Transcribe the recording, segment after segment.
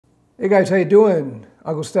Hey guys, how you doing?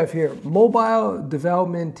 Uncle Stef here. Mobile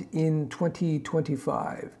development in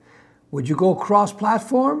 2025. Would you go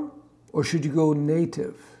cross-platform or should you go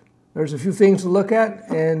native? There's a few things to look at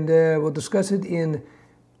and we'll discuss it in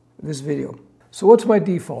this video. So what's my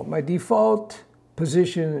default? My default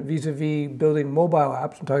position vis-a-vis building mobile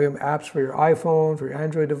apps, I'm talking apps for your iPhone, for your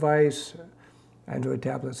Android device, Android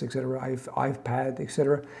tablets, etc., iPad,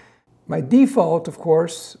 etc. My default, of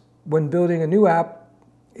course, when building a new app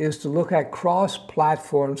is to look at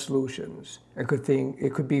cross-platform solutions. It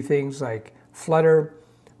could be things like Flutter,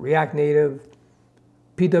 React Native,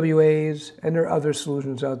 PWAs, and there are other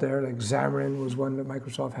solutions out there, like Xamarin was one that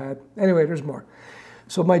Microsoft had. Anyway, there's more.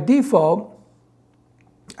 So my default,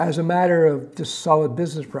 as a matter of just solid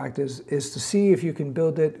business practice, is to see if you can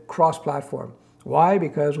build it cross-platform. Why?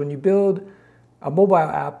 Because when you build a mobile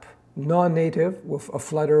app, non-native, with a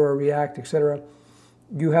Flutter or React, etc.,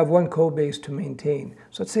 you have one code base to maintain.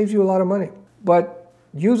 So it saves you a lot of money. But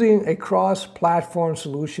using a cross-platform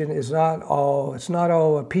solution is it's not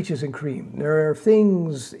all peaches and cream. There are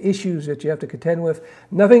issues that you have to contend with.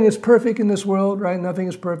 Nothing is perfect in this world, right? Nothing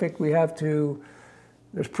is perfect. There's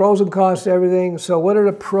pros and cons to everything. So what are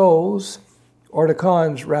the pros, or the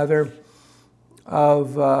cons rather,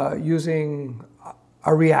 of using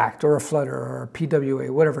a React or a Flutter or a PWA,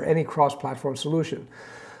 whatever, any cross-platform solution?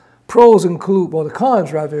 The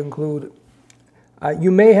cons rather include, you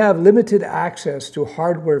may have limited access to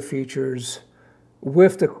hardware features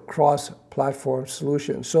with the cross-platform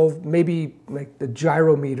solution. So maybe like the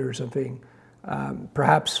gyrometer or something,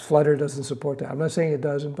 perhaps Flutter doesn't support that. I'm not saying it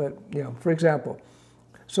doesn't, but for example.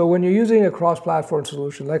 So when you're using a cross-platform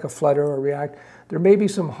solution like a Flutter or React, there may be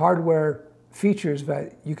some hardware features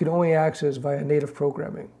that you can only access via native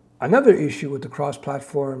programming. Another issue with the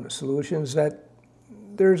cross-platform solutions is that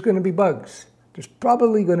there's going to be bugs. There's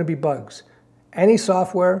probably going to be bugs. Any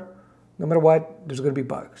software, no matter what, there's going to be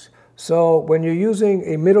bugs. So when you're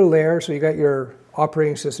using a middle layer, so you got your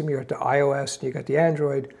operating system, you got the iOS, and you got the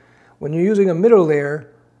Android. When you're using a middle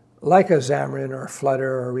layer, like a Xamarin or a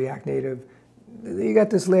Flutter or React Native, you got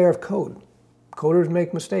this layer of code. Coders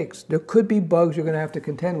make mistakes. There could be bugs you're going to have to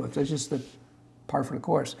contend with. That's just the par for the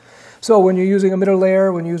course. So when you're using a middle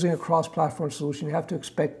layer, when you're using a cross-platform solution, you have to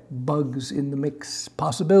expect bugs in the mix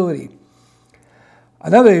possibility.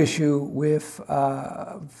 Another issue with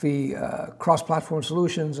the cross-platform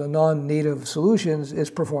solutions and non-native solutions is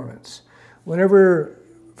performance. For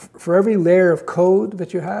every layer of code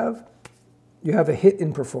that you have a hit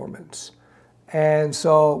in performance. And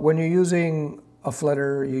so when you're using a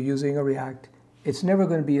Flutter, you're using a React, it's never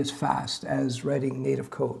going to be as fast as writing native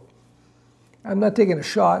code. I'm not taking a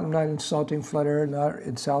shot, I'm not insulting Flutter, not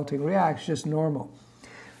insulting React, it's just normal.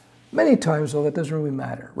 Many times though, that doesn't really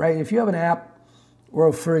matter, right? If you have an app,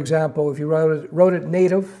 or for example, if you wrote it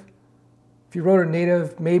native,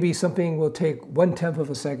 maybe something will take 1/10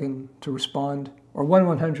 of a second to respond, or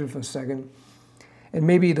 1/100th of a second, and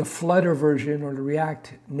maybe the Flutter version or the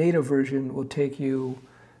React native version will take you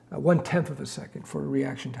 1/10 of a second for a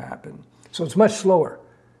reaction to happen. So it's much slower.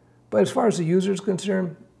 But as far as the user is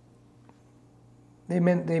concerned,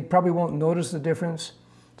 they probably won't notice the difference.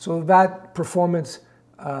 So that performance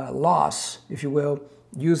loss, if you will,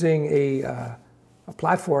 using a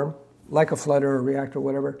platform like a Flutter or React or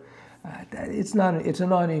whatever, it's a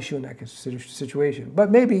non-issue in that situation.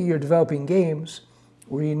 But maybe you're developing games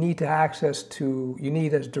where you need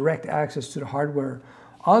as direct access to the hardware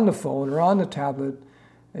on the phone or on the tablet.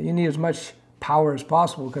 You need as much power as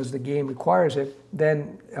possible because the game requires it.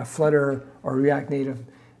 Then a Flutter or React Native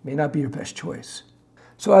may not be your best choice.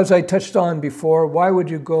 So as I touched on before, why would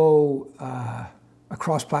you go a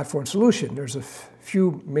cross-platform solution? There's a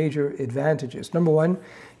few major advantages. Number one,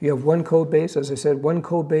 you have one code base. As I said, one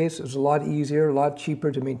code base is a lot easier, a lot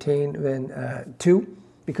cheaper to maintain than two,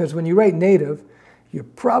 because when you write native, you're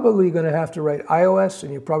probably going to have to write iOS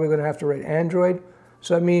and you're probably going to have to write Android.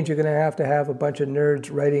 So that means you're going to have a bunch of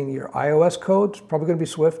nerds writing your iOS code. It's probably going to be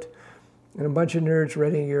Swift. And a bunch of nerds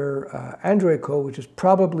writing your Android code, which is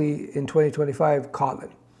probably in 2025 Kotlin.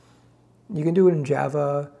 You can do it in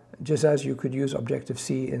Java, just as you could use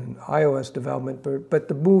Objective-C in iOS development, but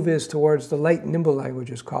the move is towards the light, nimble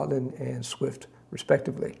languages, Kotlin and Swift,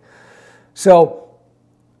 respectively. So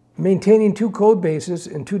maintaining two code bases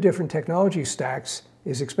in two different technology stacks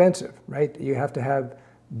is expensive, right? You have to have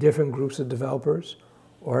different groups of developers,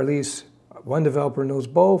 or at least one developer knows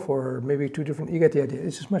both, or maybe two different, you get the idea.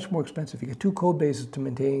 It's just much more expensive. You get two code bases to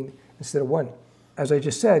maintain instead of one. As I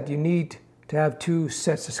just said, you need to have two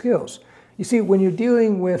sets of skills. You see, when you're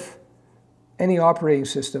dealing with any operating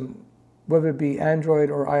system, whether it be Android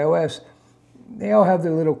or iOS, they all have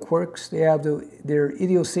their little quirks. They have their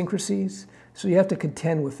idiosyncrasies. So you have to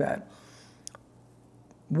contend with that.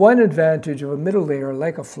 One advantage of a middle layer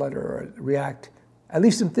like a Flutter or React, at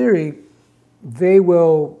least in theory, they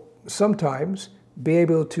will sometimes be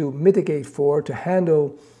able to mitigate for, to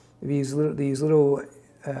handle these little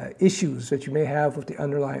issues that you may have with the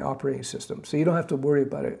underlying operating system. So you don't have to worry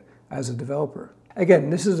about it as a developer. Again,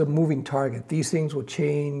 this is a moving target. These things will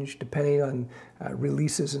change depending on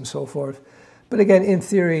releases and so forth. But again, in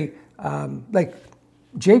theory, like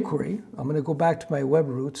jQuery, I'm going to go back to my web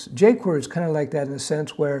roots. jQuery is kind of like that in a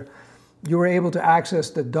sense where you were able to access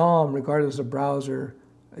the DOM regardless of browser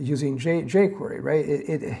using jQuery, right?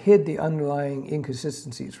 It hid the underlying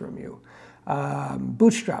inconsistencies from you.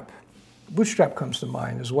 Bootstrap. Bootstrap comes to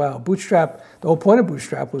mind as well. Bootstrap, the whole point of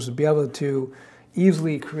Bootstrap was to be able to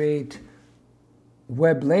easily create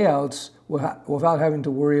web layouts without having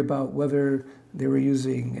to worry about whether they were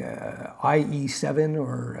using IE7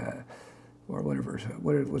 or whatever.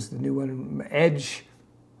 What was the new one? Edge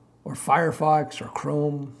or Firefox or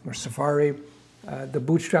Chrome or Safari. The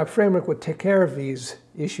Bootstrap framework would take care of these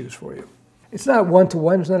issues for you. It's not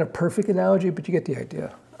one-to-one, it's not a perfect analogy, but you get the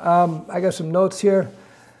idea. I got some notes here.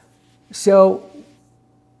 So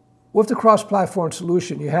with the cross-platform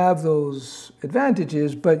solution, you have those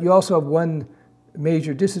advantages, but you also have one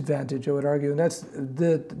major disadvantage, I would argue, and that's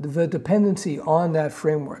the dependency on that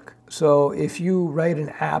framework. So if you write an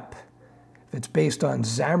app that's based on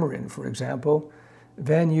Xamarin, for example,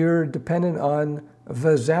 then you're dependent on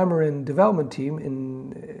the Xamarin development team,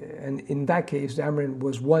 and in that case, Xamarin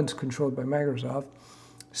was once controlled by Microsoft.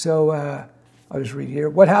 So I'll just read here.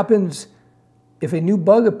 What happens if a new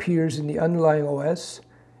bug appears in the underlying OS,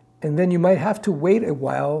 and then you might have to wait a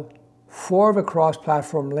while for the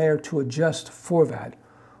cross-platform layer to adjust for that.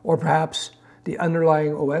 Or perhaps the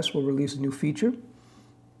underlying OS will release a new feature,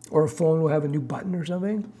 or a phone will have a new button or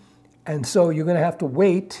something. And so you're going to have to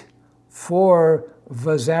wait for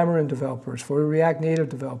the Xamarin developers, for the React Native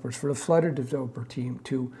developers, for the Flutter developer team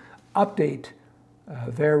to update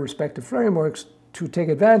their respective frameworks to take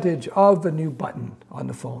advantage of the new button on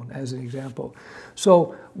the phone, as an example.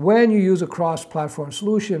 So when you use a cross-platform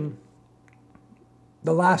solution,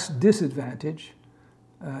 the last disadvantage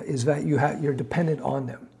is that you're dependent on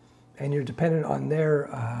them, and you're dependent on their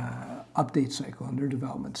update cycle, on their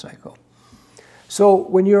development cycle. So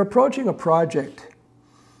when you're approaching a project,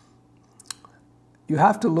 you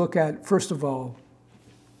have to look at, first of all,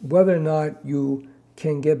 whether or not you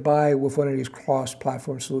can get by with one of these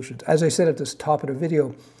cross-platform solutions. As I said at the top of the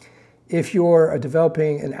video, if you're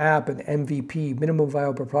developing an app, an MVP, minimum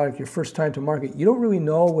viable product, your first time to market, you don't really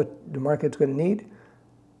know what the market's going to need.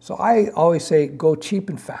 So I always say go cheap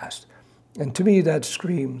and fast. And to me, that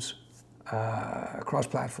screams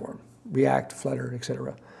cross-platform, React, Flutter,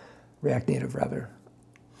 etc. React Native, rather.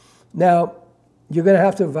 Now, you're going to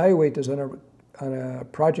have to evaluate this on a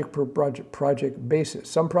project basis.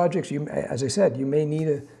 Some projects, as I said, you may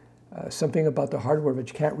need something about the hardware that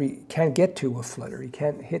you can't get to with Flutter. You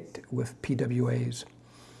can't hit with PWAs.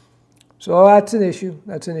 So that's an issue.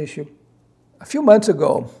 That's an issue. A few months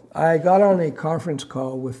ago, I got on a conference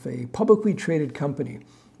call with a publicly traded company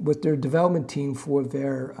with their development team for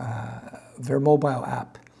their mobile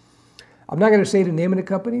app. I'm not going to say the name of the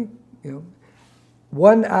company. You know,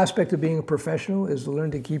 one aspect of being a professional is to learn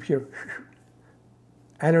to keep your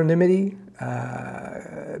anonymity,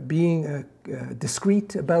 being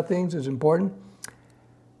discreet about things is important.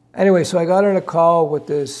 Anyway, so I got on a call with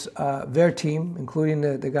their team, including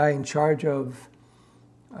the guy in charge of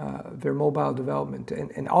their mobile development.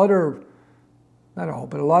 And not all,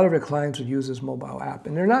 but a lot of their clients would use this mobile app.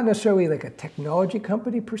 And they're not necessarily like a technology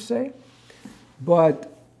company per se, but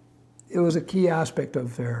it was a key aspect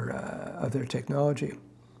of their technology.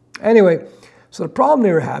 Anyway, so the problem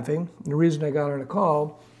they were having, and the reason I got on a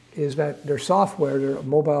call, is that their software, their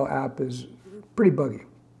mobile app, is pretty buggy.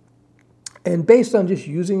 And based on just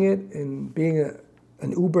using it and being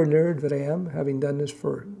an Uber nerd that I am, having done this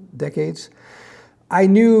for decades, I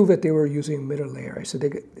knew that they were using a middle layer. I said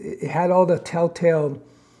it had all the telltale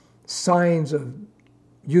signs of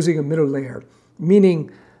using a middle layer, meaning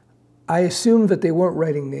I assumed that they weren't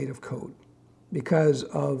writing native code because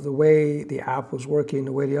of the way the app was working,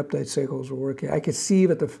 the way the update cycles were working. I could see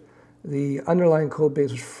that the underlying code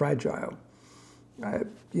base was fragile.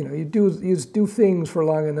 You do things for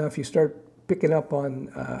long enough, you start picking up on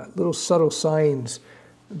little subtle signs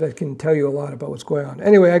that can tell you a lot about what's going on.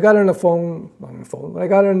 Anyway, I got on the phone, I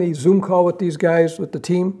got on the Zoom call with these guys, with the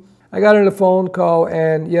team. I got on the phone call,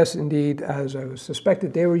 and yes, indeed, as I was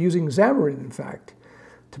suspected, they were using Xamarin, in fact,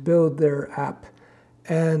 to build their app.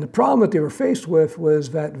 And the problem that they were faced with was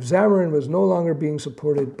that Xamarin was no longer being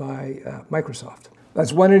supported by Microsoft.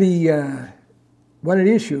 That's one of the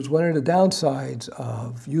issues, one of the downsides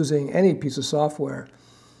of using any piece of software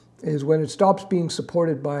is when it stops being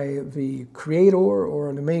supported by the creator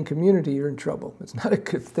or the main community, you're in trouble. It's not a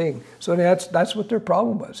good thing. So that's what their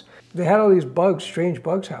problem was. They had all these bugs, strange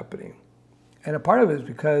bugs happening. And a part of it is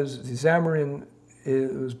because the Xamarin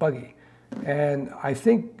was buggy. And I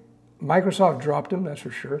think Microsoft dropped them, that's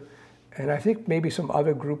for sure. And I think maybe some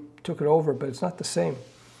other group took it over, but it's not the same.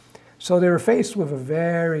 So they were faced with a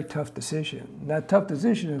very tough decision. And that tough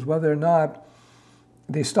decision is whether or not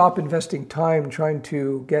they stop investing time trying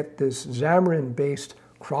to get this Xamarin-based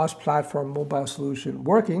cross-platform mobile solution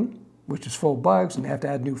working, which is full of bugs, and they have to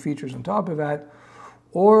add new features on top of that,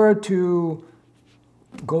 or to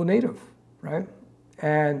go native, right?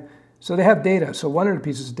 And so they have data. So one of the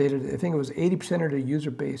pieces of data, I think it was 80% of the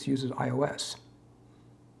user base uses iOS,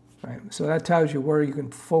 right? So that tells you where you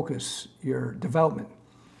can focus your development.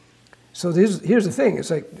 So here's the thing.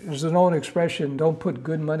 It's like there's an old expression, don't put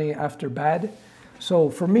good money after bad. So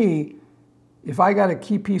for me, if I got a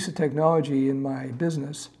key piece of technology in my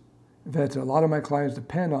business that a lot of my clients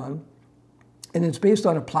depend on, and it's based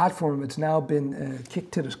on a platform that's now been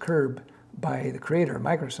kicked to the curb by the creator,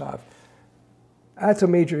 Microsoft, that's a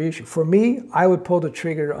major issue. For me, I would pull the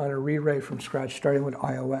trigger on a rewrite from scratch, starting with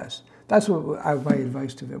iOS. That's what my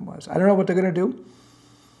advice to them was. I don't know what they're going to do.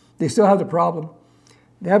 They still have the problem.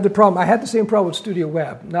 They have the problem. I had the same problem with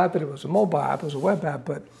Studioweb. Not that it was a mobile app, it was a web app,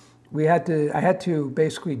 but I had to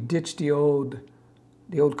basically ditch the old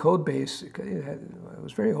code base. It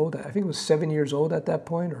was very old. I think it was 7 years old at that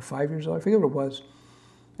point, or 5 years old. I forget what it was.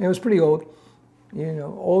 And it was pretty old. You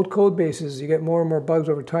know, old code bases, you get more and more bugs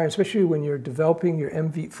over time, especially when you're developing your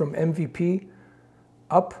from MVP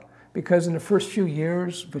up, because in the first few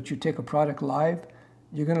years that you take a product live,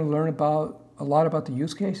 you're going to learn a lot about the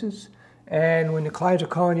use cases. And when the clients are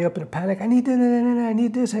calling you up in a panic, I need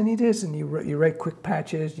this, and you write quick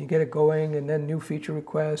patches, you get it going, and then new feature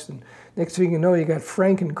requests, and next thing you know, you got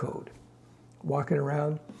Frankencode walking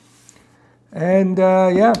around. And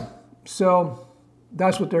yeah, so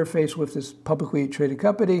that's what they're faced with, this publicly traded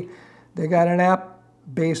company. They got an app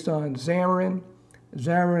based on Xamarin.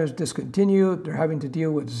 Xamarin is discontinued. They're having to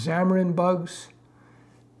deal with Xamarin bugs.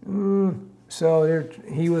 So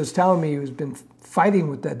he was telling me he's been fighting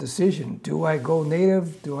with that decision. Do I go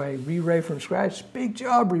native? Do I rewrite from scratch? Big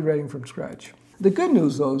job rewriting from scratch. The good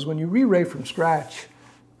news, though, is when you rewrite from scratch,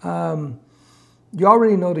 you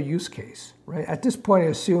already know the use case, right? At this point, I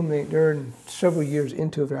assume they're several years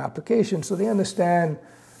into their application, so they understand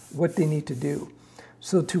what they need to do.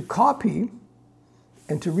 So to copy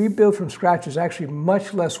and to rebuild from scratch is actually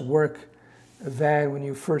much less work than when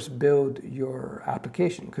you first build your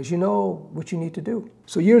application, because you know what you need to do.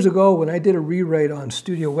 So years ago, when I did a rewrite on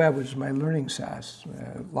Studioweb, which is my learning SaaS,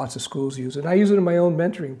 lots of schools use it. I use it in my own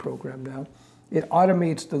mentoring program now. It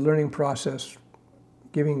automates the learning process,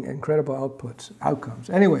 giving incredible outcomes.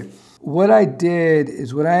 Anyway, what I did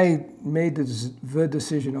is when I made the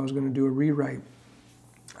decision I was going to do a rewrite,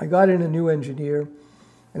 I got in a new engineer,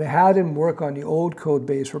 and I had him work on the old code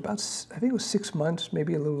base for about, I think it was 6 months,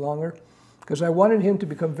 maybe a little longer, because I wanted him to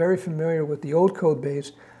become very familiar with the old code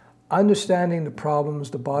base, understanding the problems,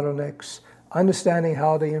 the bottlenecks, understanding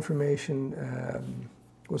how the information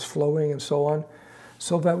was flowing and so on,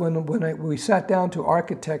 so that when we sat down to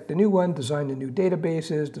architect the new one, design the new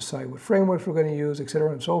databases, decide what frameworks we're going to use, et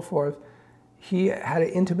cetera, and so forth, he had an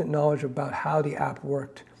intimate knowledge about how the app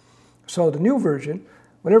worked. So the new version,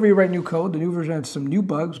 whenever you write new code, the new version had some new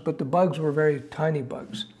bugs, but the bugs were very tiny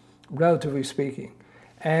bugs, relatively speaking.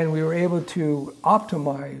 And we were able to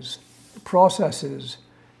optimize processes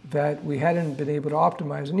that we hadn't been able to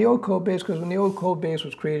optimize in the old code base, because when the old code base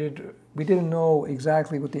was created, we didn't know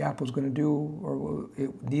exactly what the app was going to do or what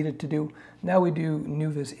it needed to do. Now we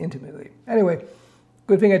knew this intimately. Anyway,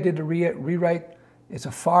 good thing I did the rewrite. It's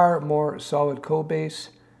a far more solid code base,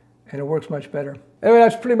 and it works much better. Anyway,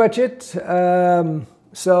 that's pretty much it.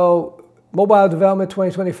 So mobile development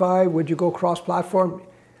 2025, would you go cross-platform?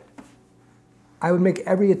 I would make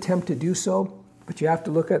every attempt to do so, but you have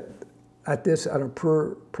to look at this on a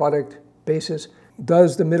per product basis.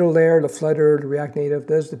 Does the middle layer, the Flutter, the React Native,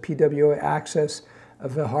 does the PWA access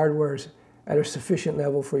of the hardware at a sufficient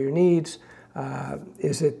level for your needs?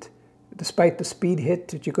 Is it, despite the speed hit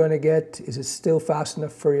that you're going to get, is it still fast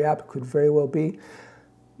enough for your app? It could very well be.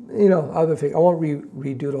 You know, other things. I won't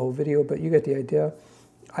redo the whole video, but you get the idea.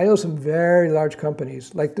 I know some very large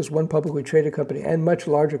companies, like this one publicly traded company, and much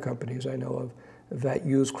larger companies I know of, that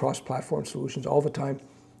use cross-platform solutions all the time.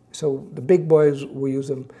 So the big boys will use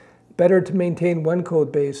them. better to maintain one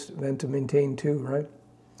code base than to maintain two, right?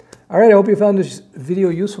 All right, I hope you found this video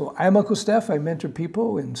useful. I'm Uncle Stef. I mentor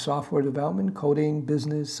people in software development, coding,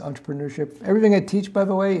 business, entrepreneurship. Everything I teach, by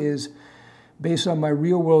the way, is based on my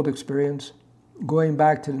real-world experience going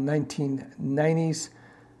back to the 1990s.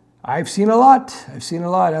 I've seen a lot. I've seen a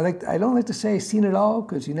lot. I don't like to say I've seen it all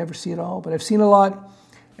because you never see it all, but I've seen a lot.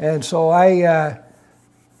 And so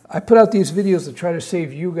I put out these videos to try to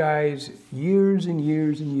save you guys years and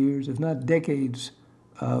years and years, if not decades,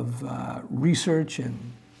 of research, and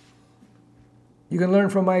you can learn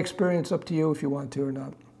from my experience. Up to you if you want to or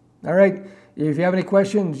not. All right, if you have any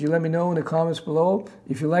questions, you let me know in the comments below.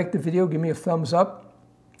 If you like the video, give me a thumbs up.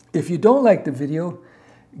 If you don't like the video,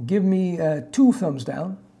 give me 2 thumbs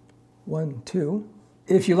down. 1, 2.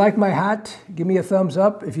 If you like my hat, give me a thumbs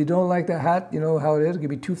up. If you don't like the hat, you know how it is, give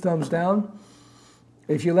me 2 thumbs down.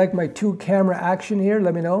 If you like my 2 camera action here,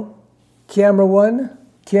 let me know. Camera 1,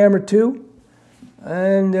 camera 2,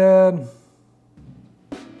 and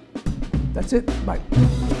that's it.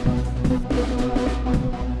 Bye.